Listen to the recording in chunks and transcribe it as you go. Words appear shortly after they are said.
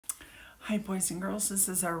Hi boys and girls, this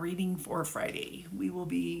is our reading for Friday. We will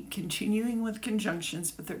be continuing with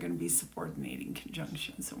conjunctions, but they're going to be subordinating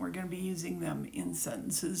conjunctions, and we're going to be using them in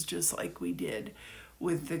sentences just like we did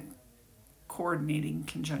with the coordinating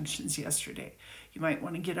conjunctions yesterday. You might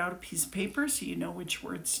want to get out a piece of paper so you know which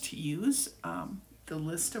words to use. The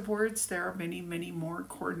list of words, there are many, many more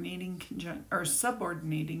coordinating or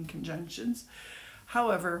subordinating conjunctions.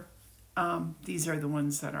 However, these are the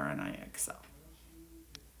ones that are on IXL.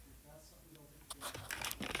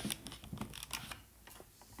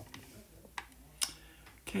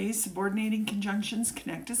 Okay, subordinating conjunctions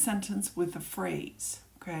connect a sentence with a phrase,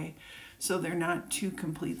 okay? So they're not two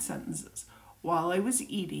complete sentences. While I was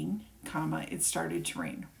eating, comma, it started to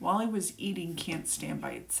rain. While I was eating can't stand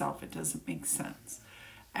by itself. It doesn't make sense.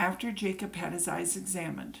 After Jacob had his eyes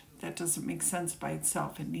examined, that doesn't make sense by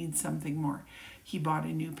itself. It needs something more. He bought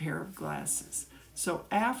a new pair of glasses. So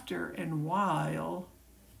after and while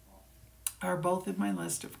are both in my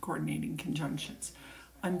list of coordinating conjunctions.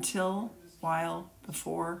 Until, while,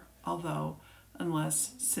 before, although,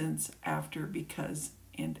 unless, since, after, because,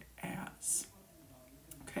 and as.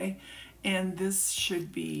 Okay? And this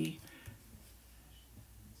should be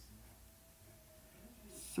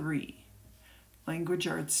 3. Language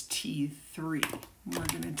Arts T3. We're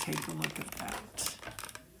going to take a look at that.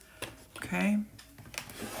 Okay?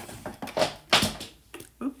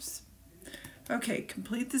 Oops. Okay,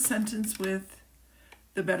 complete the sentence with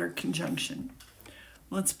the better conjunction.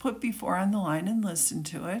 Let's put before on the line and listen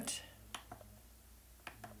to it.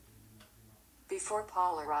 Before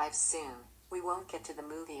Paul arrives soon, we won't get to the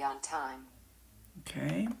movie on time.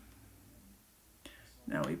 Okay.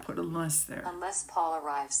 Now we put unless there. Unless Paul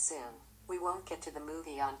arrives soon, we won't get to the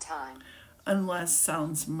movie on time. Unless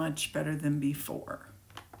sounds much better than before.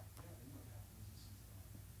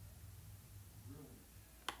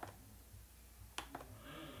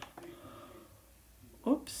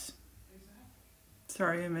 Oops.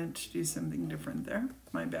 Sorry, I meant to do something different there.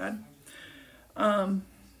 My bad.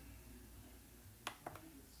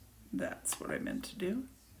 That's what I meant to do.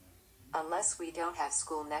 Unless we don't have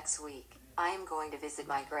school next week, I am going to visit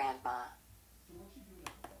my grandma.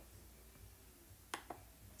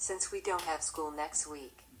 Since we don't have school next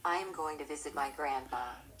week, I am going to visit my grandma.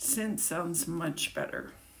 Since sounds much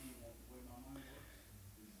better.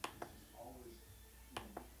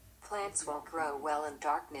 Plants won't grow well in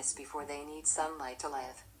darkness before they need sunlight to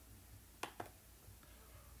live.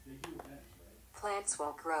 Plants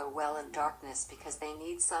won't grow well in darkness because they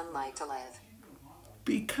need sunlight to live.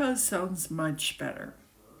 Because sounds much better.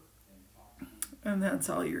 And that's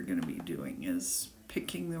all you're going to be doing is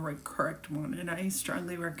picking the correct one. And I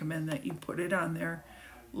strongly recommend that you put it on there.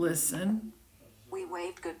 Listen. We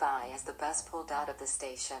waved goodbye as the bus pulled out of the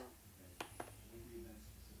station.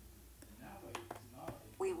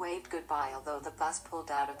 We waved goodbye although the bus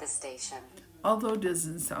pulled out of the station. Although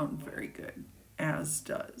doesn't sound very good, as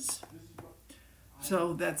does.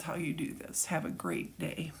 So that's how you do this. Have a great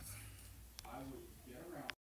day.